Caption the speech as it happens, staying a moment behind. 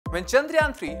When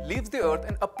Chandrayaan-3 leaves the Earth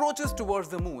and approaches towards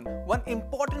the Moon, one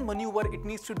important maneuver it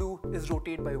needs to do is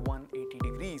rotate by 180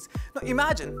 degrees. Now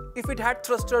imagine if it had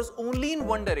thrusters only in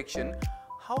one direction,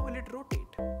 how will it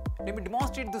rotate? Let me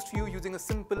demonstrate this to you using a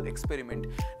simple experiment.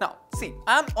 Now see,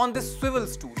 I am on this swivel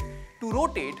stool. To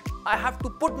rotate, I have to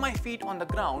put my feet on the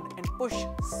ground and push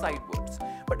sidewards.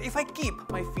 But if I keep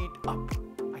my feet up,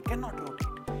 I cannot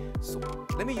rotate. So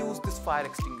let me use this fire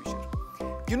extinguisher.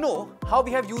 You know how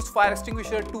we have used fire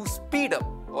extinguisher to speed up,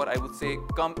 or I would say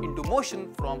come into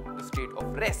motion from the state of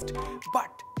rest.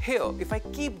 But here, if I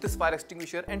keep this fire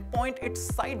extinguisher and point it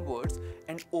sidewards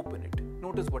and open it,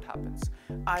 notice what happens.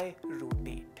 I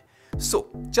rotate. So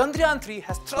Chandrayaan-3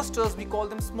 has thrusters, we call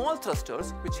them small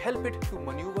thrusters, which help it to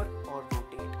maneuver or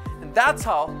rotate. And that's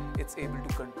how it's able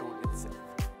to control itself.